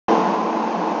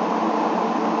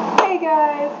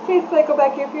guys, Chase Cycle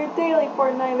back here for your daily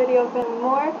Fortnite videos and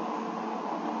more.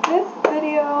 This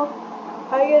video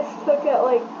I just took at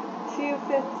like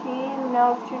 2:15,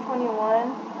 now it's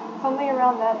 2:21, something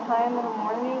around that time in the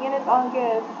morning, and it's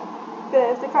August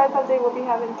 5th. The cards update we'll be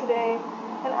having today,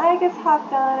 and I just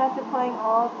hopped on after playing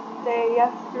all day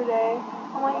yesterday.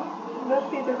 I'm like, let's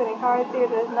see if there's any cards here.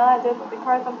 There's not. The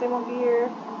cards update won't be here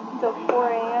until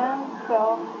 4 a.m.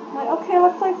 So I'm like, okay,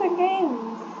 let's play some games.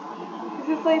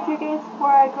 Just play a few games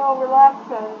before I go relax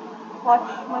and watch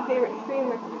my favorite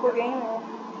streamer, Cool Gamer.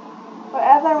 But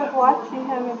as I was watching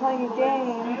him and playing a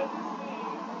game,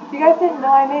 if you guys didn't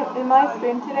know, in my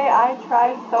stream today, I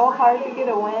tried so hard to get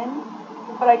a win,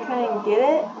 but I couldn't get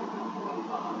it.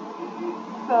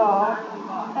 So,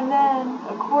 and then,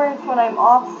 of course, when I'm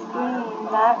off screen,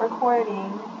 not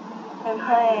recording, and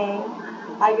playing,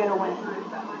 I get a win.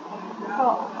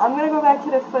 So, I'm going to go back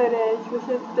to the footage, which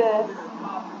is this.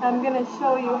 I'm going to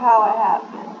show you how it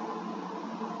happened.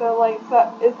 So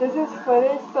this is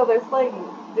footage, so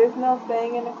there's no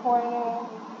thing in the corner,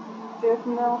 there's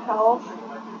no health.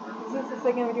 This is the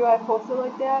second video I posted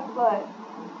like that, but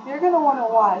you're going to want to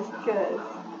watch, because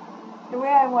the way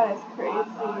I went is crazy.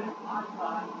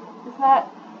 It's not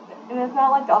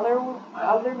like the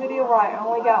other video where I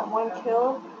only got 1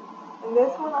 kill. In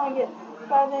this one I get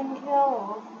 7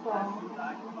 kills, so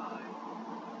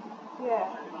yeah.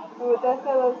 So with that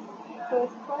said,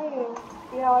 let's play and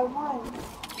see how I won.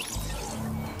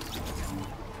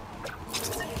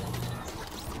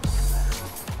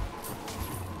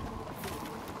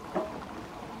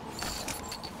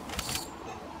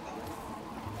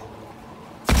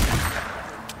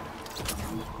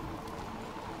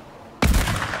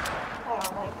 I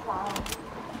don't like clowns.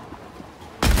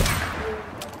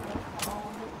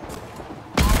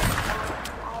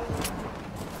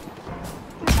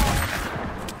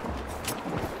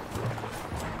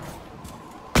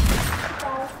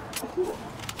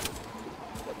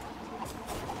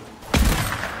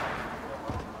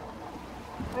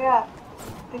 Yeah,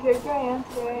 the character I am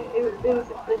today, the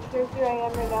character I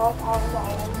am right now is on the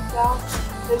item shop.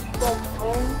 This is the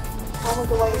twin, one with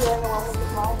the white hair and the one with the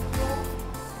black hair.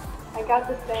 I got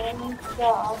the same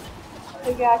stuff, the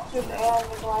pickaxes and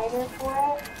the glider for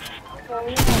it. So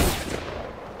yeah.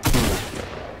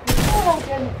 You know what I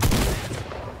didn't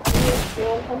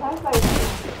understand? Sometimes I do.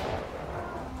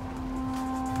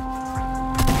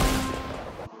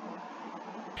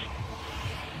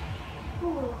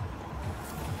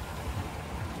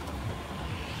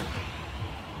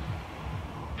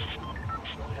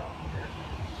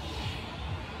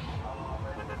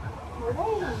 Were they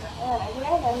even there? I think I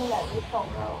have any that just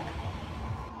don't know.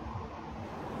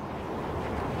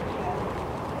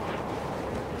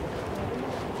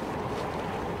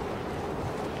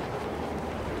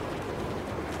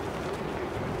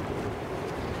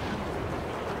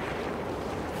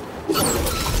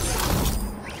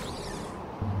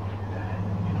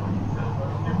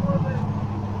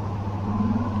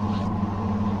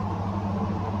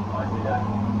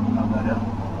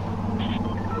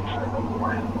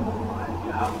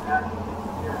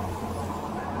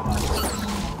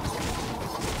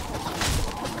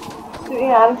 To be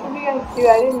honest with you guys too, I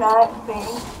did not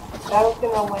think that I was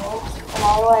gonna win, and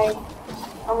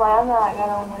I'm not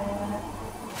gonna win.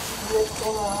 I'm just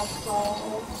gonna play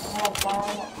and have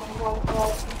done at some point,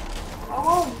 but I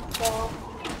won, so.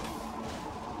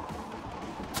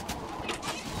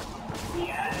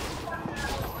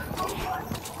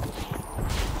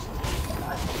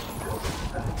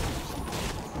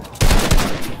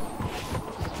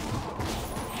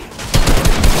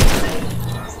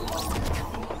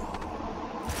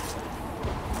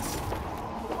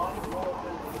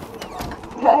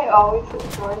 I always hit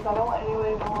doors, I don't want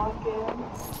anybody to walk in.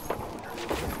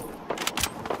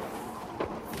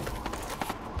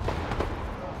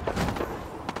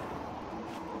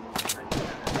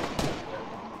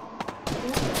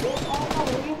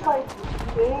 Maybe it's like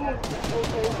getting a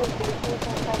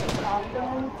some type of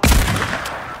confidence.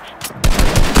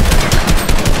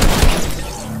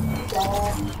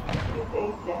 You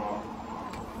big dad.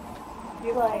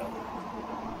 You like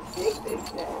big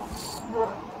dad.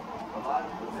 To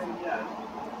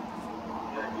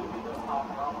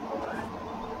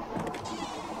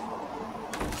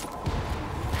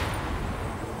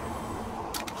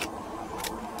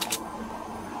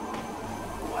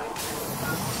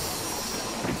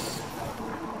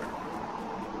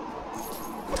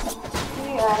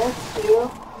be honest too,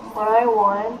 when I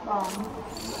won,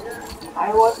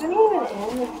 I wasn't even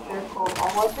in the circle. I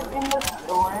wasn't in the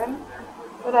storm,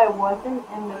 but I wasn't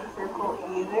in the circle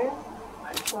either.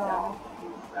 So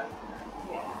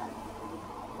yeah.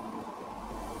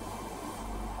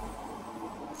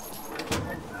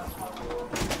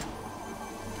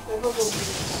 rifles would be.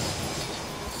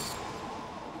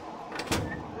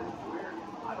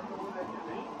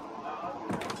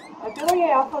 I feel like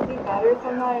I also do better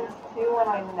sometimes too when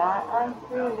I'm not on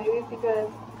screen. Maybe it's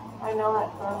because I know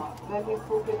that some good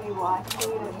people could be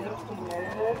watching and it makes me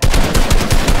nervous.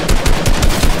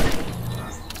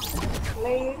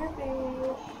 Later,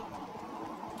 fish.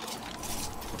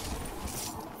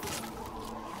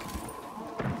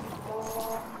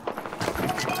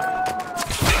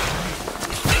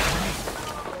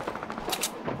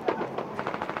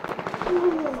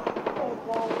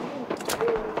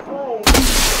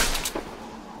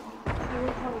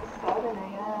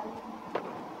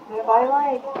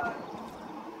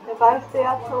 If I stay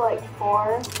up till like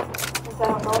 4, because I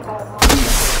don't know if I want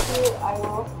to, I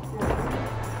will stream.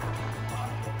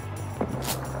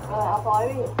 I'll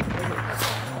probably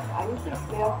I usually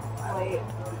stay up late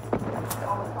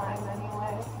all the time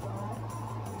anyway, so.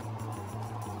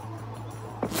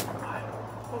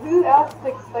 Who else is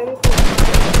excited for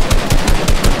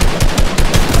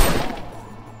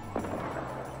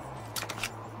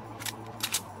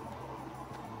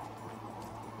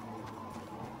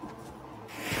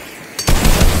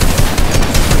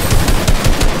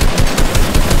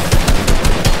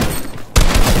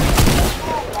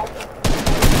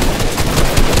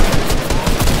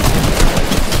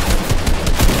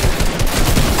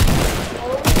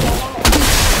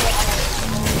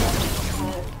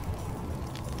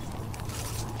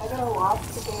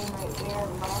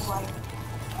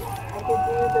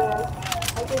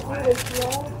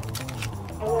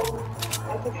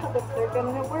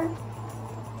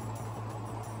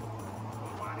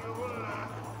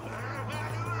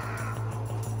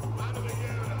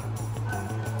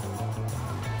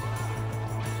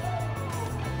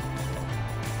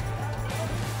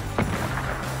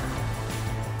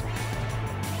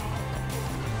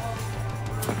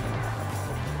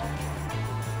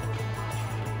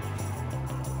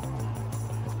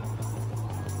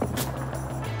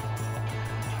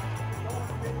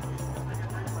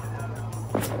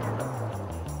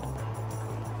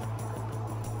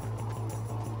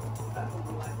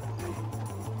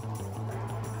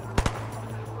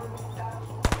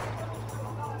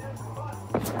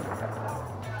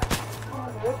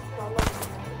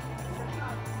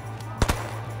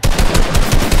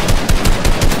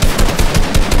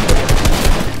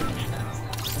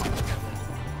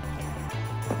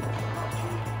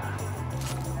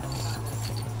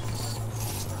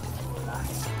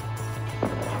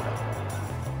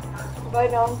If I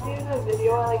don't do the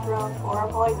video at like around 4, I'll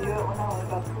probably do it when I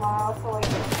wake up tomorrow, so like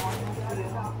this morning to do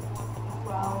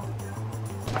 12.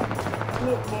 I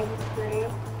mean, maybe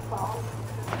 3, 12.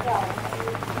 Yeah.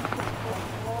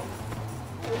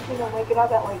 I'm just gonna wake it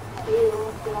up at like 2,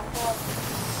 get up at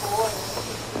 4,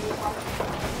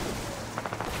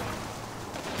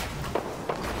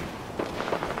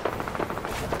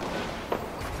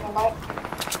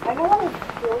 I don't want to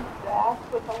build fast,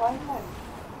 but sometimes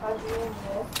I'm doing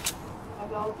this. I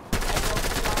go slow.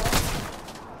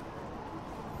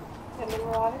 And then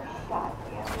we're on a shot.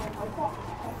 Yeah, I'm like, what the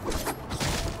heck?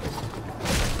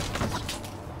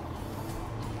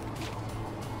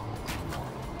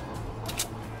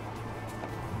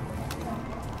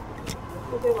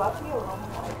 So they left me alone,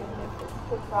 like, and they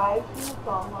surprised me, so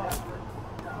I'm like,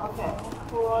 okay.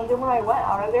 Well, and then when I went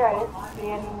out of there, I didn't see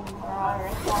any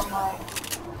marauders, so I'm like,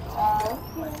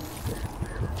 okay.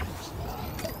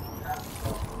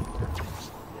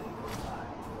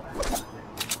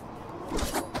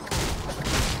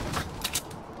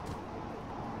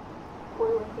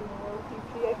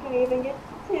 I can't even get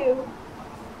 2.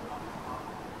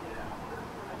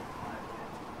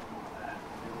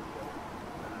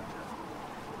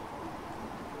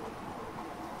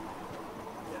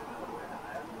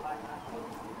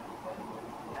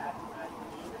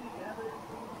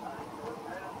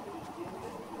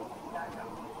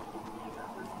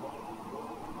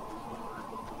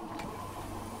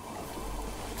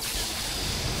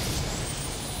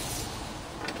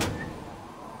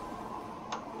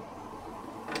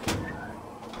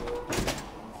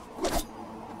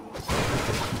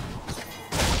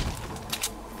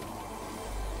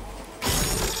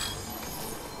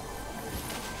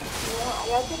 I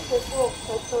got the pistol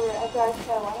after I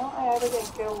said, why don't I ever get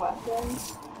good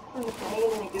weapons from the thing,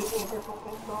 and then it gives me a purple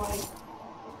pistol, like,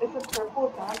 it's a purple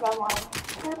gun, but I'm like,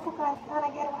 purple gun's not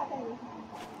a good weapon.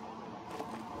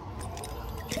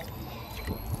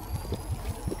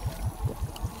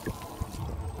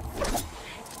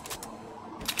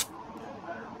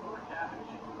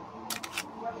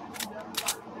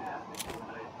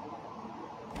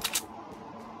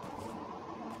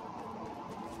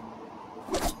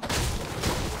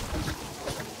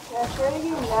 started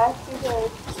getting mad because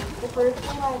the first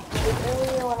time I played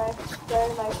earlier when I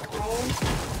started my stream,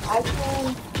 I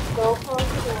came so close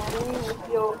to winning. If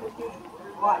you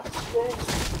watched it,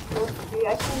 you'll see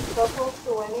I came so close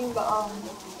to winning, but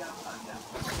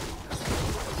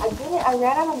I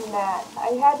ran out of mats.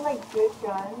 I had like good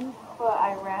guns, but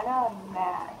I ran out of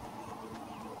mats.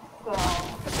 So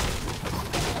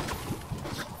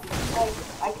like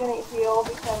I couldn't heal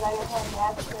because I didn't have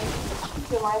mats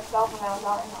to myself when I was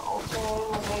out in the open.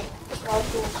 When I was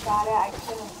being shot at, I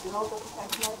couldn't heal to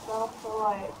protect myself. So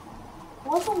like it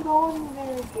wasn't going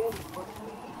very good for me.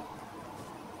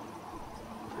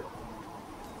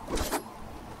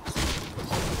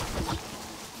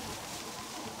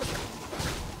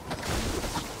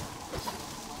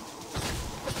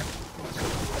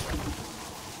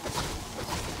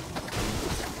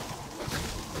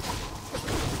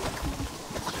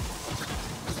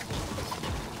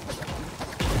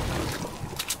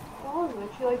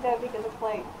 Like that because it's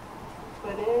like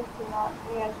footage and not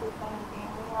me actually playing a game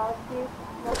in reality.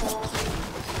 Nothing else.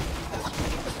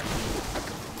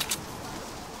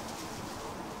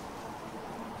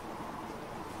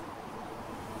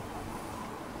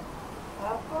 I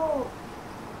also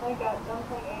like got done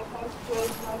playing Apex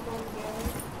with my friend Gary.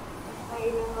 I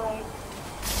even like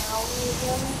now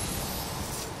again.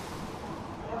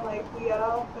 And like we got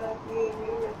off because we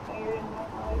were tired and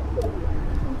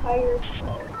I'm tired.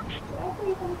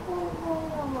 Actually,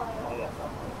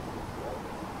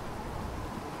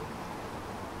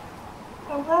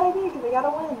 I'm glad I did because I got a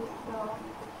win, so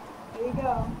there you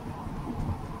go.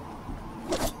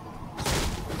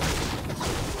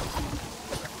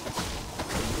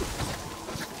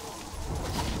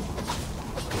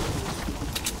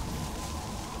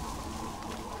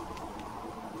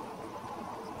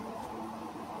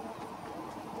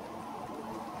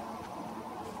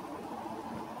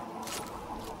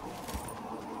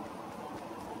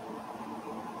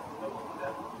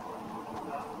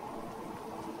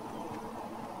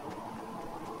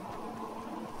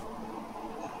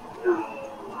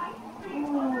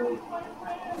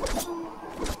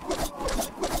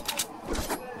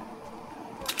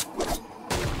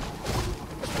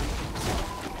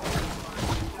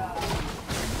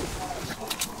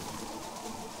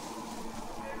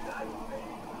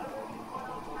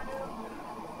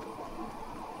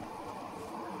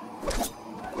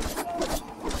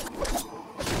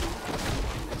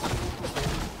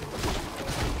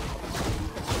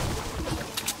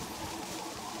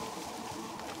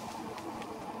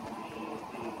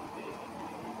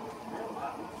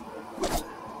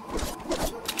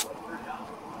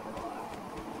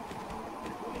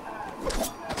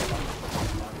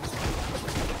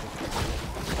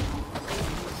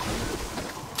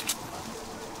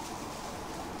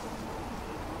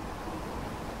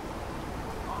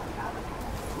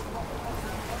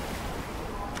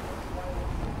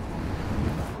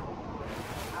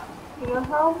 You know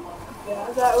how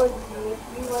that would be if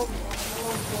you like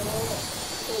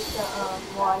take the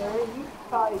water, you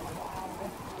probably die.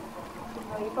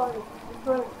 No, you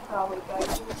probably die.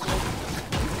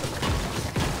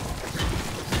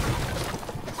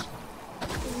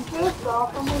 You should have saw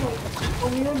someone like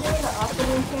when you were doing the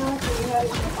oxygen challenge and you had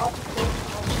it oxygen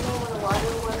when the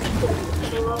water went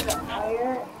to a little bit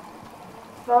higher.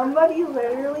 Somebody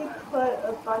literally built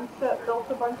a bunch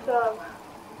of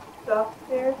stuff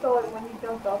there, so like when you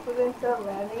jumped off of it instead of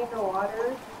landing in the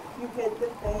water, you hit the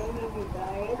thing and you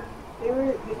died. They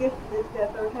just did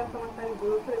that every time someone tried to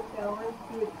do it for the challenge,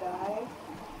 you would die.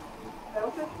 That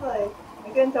was just like, I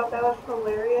couldn't tell if that was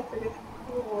hilarious or just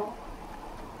cool.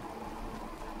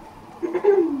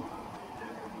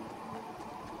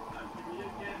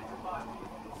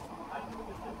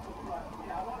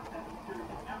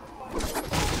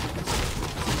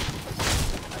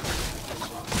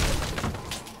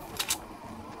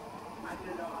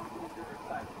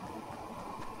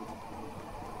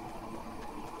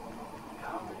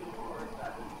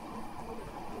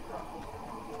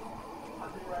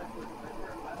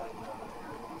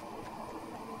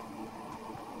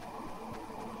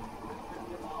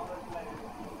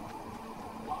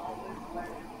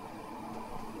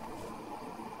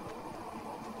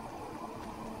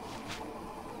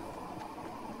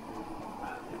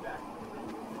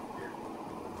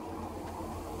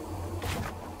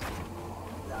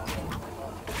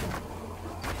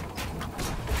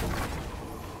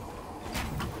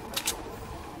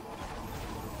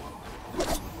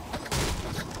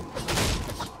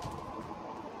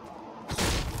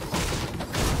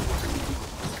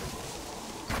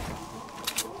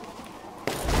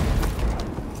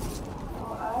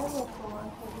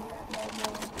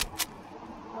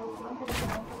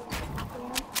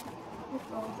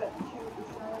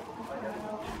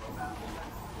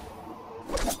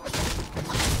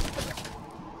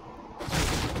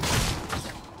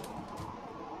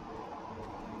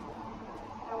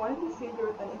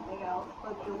 anything else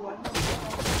but the wood.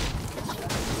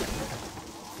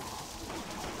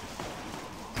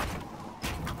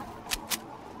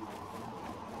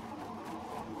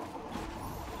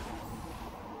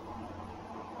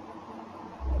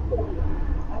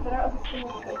 I thought I was just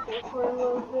gonna sit there for a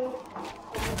little bit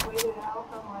and just wait it out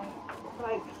from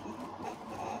like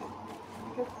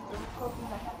because it's poking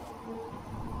my head.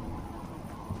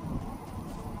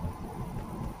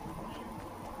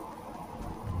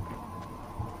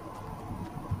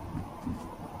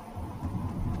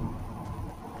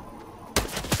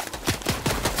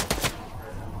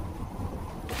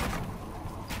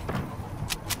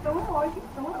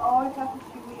 Someone always has to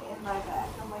shoot me in my back.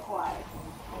 I'm like, why?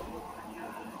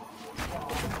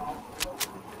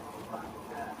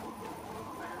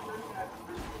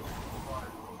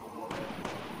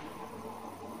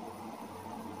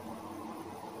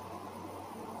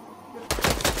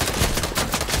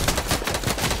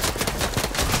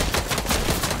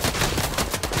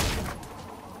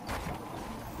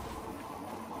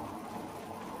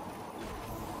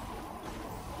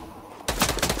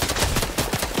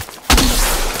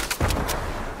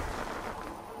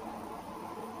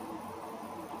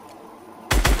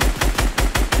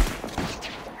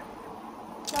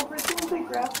 So for teams like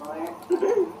grappler,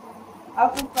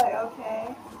 I'll just like,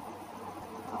 okay,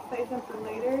 I'll save them for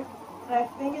later. And I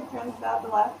think it turns out the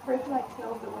last person I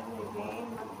killed to win the game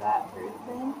was that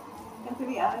person. And to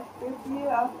be honest with you,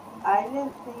 I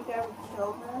didn't think I would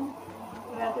kill them.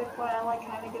 And at this point, I like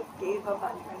kind of just gave up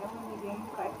on trying to win the game.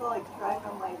 So I feel like I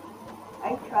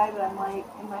tried, but I'm like,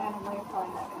 in my head, I'm like,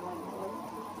 probably not gonna win this.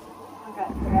 I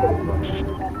got grabbed, but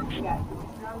then we got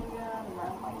around again, and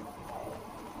I'm like, okay.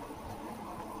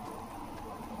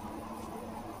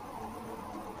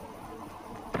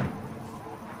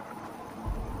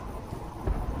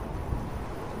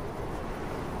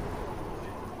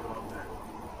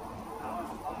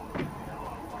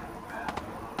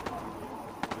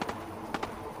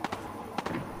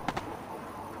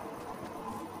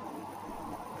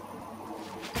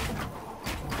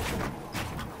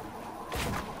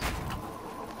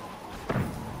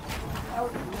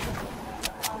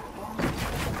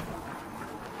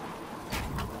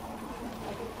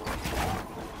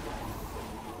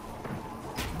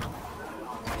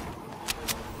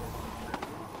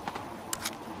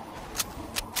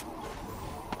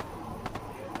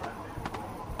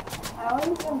 I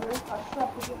always am really cautious about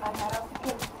picking my head up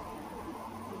because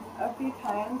a few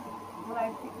times when I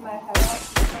pick my head up,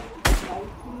 it's like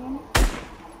lightning,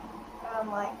 and I'm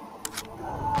like,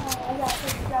 oh, I got to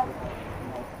grab it in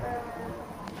my fur.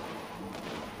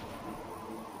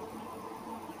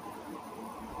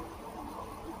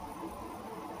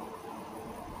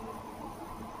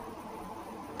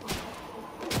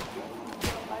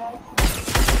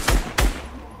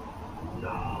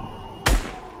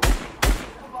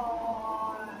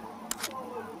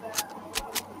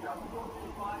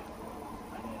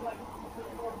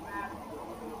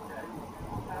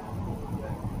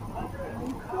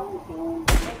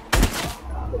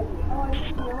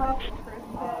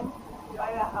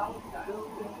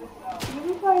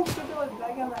 Usually I struggle with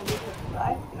bag on my business, but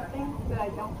I think that I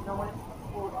don't know what it's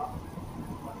for.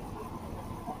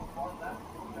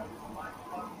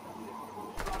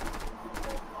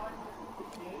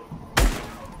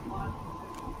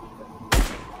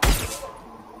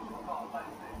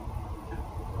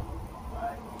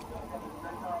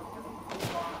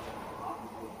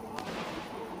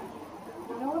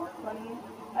 You know what's funny?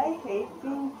 I hate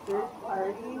being third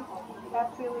party.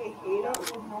 Absolutely hate it.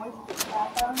 It annoys the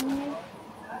crap out of me.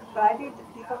 But I do it to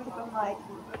people because I'm like,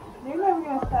 they're never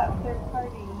gonna stop third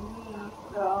party me,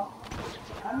 so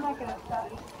I'm not gonna stop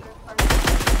third party.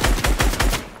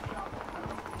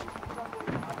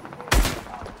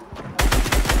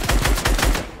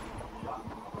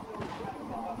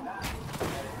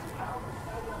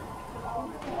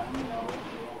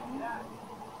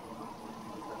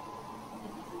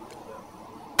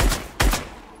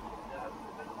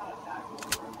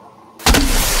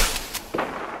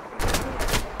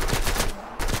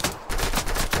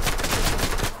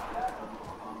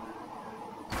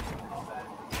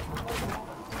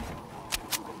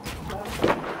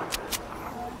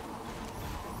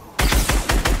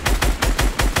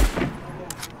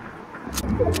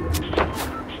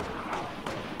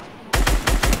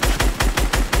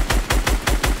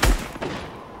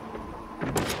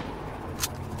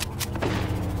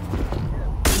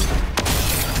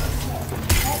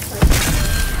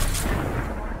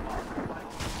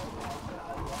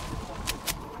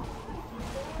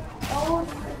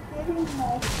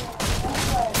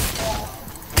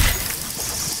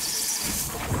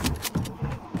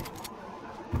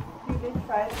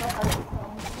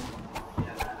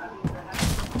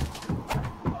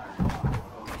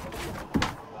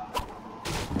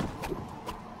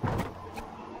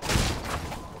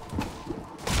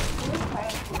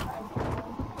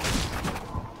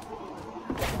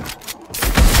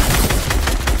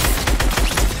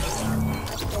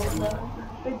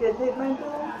 hit my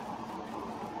bill,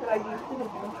 but I used it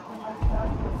against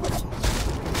myself.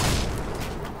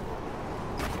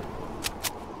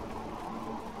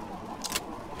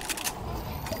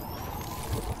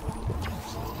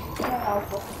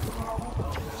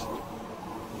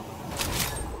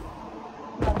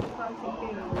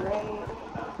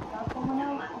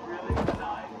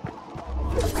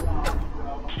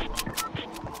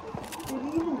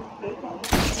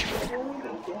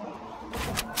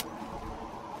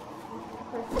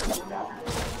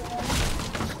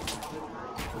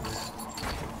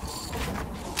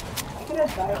 I could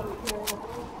have died here.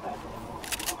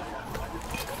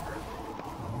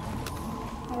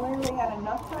 I literally had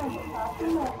enough time to talk to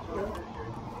him.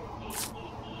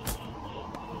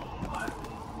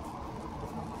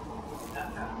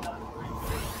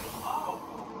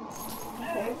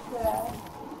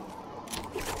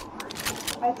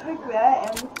 I took that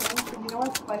and the thing, because you know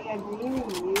what's funny? I didn't even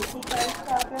use the fire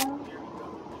shotgun.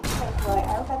 Because, like, I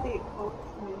had to get close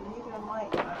to me, and I'm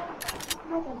like, I'm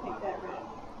not gonna take that risk.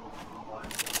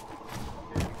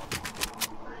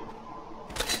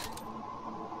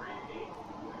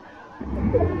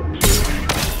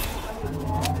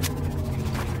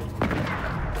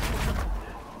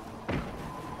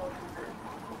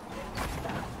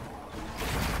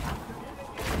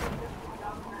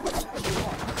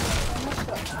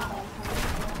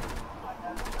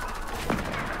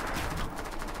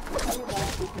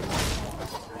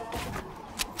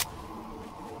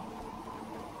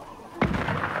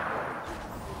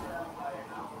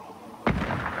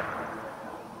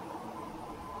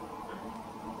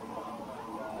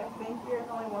 There's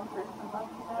only one person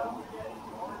left now.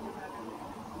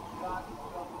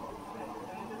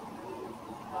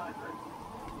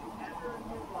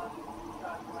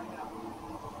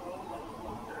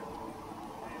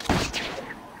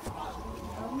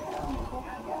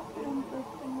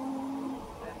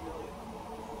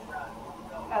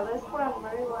 At this point, I'm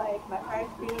really like, my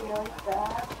heart's beating really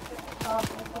fast.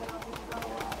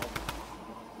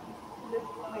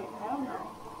 Wait, I don't know.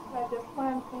 At this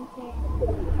point, I'm thinking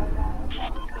about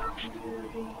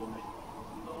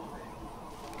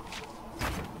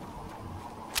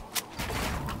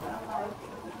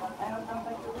I don't know if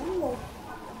I can win this.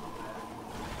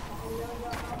 I really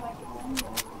don't know if I can win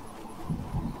this.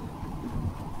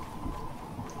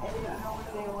 I didn't know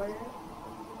where they were.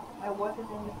 I wasn't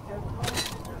in the circle.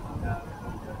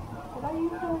 Did I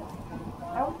use it?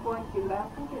 I was going to, but I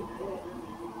don't think it did.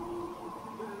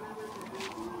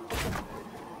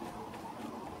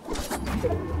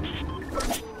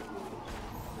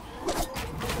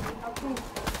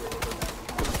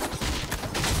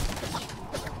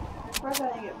 Where did I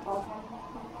get ball from?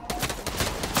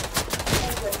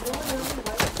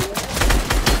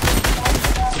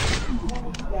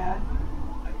 Yeah.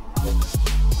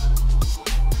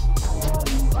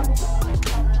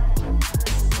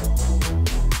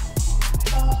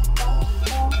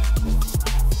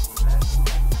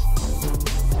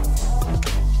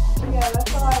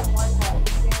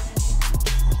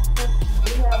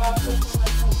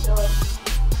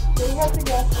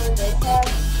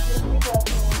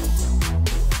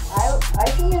 I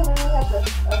think it literally has a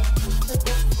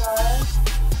triple star.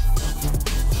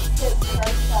 Hit star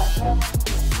shotgun.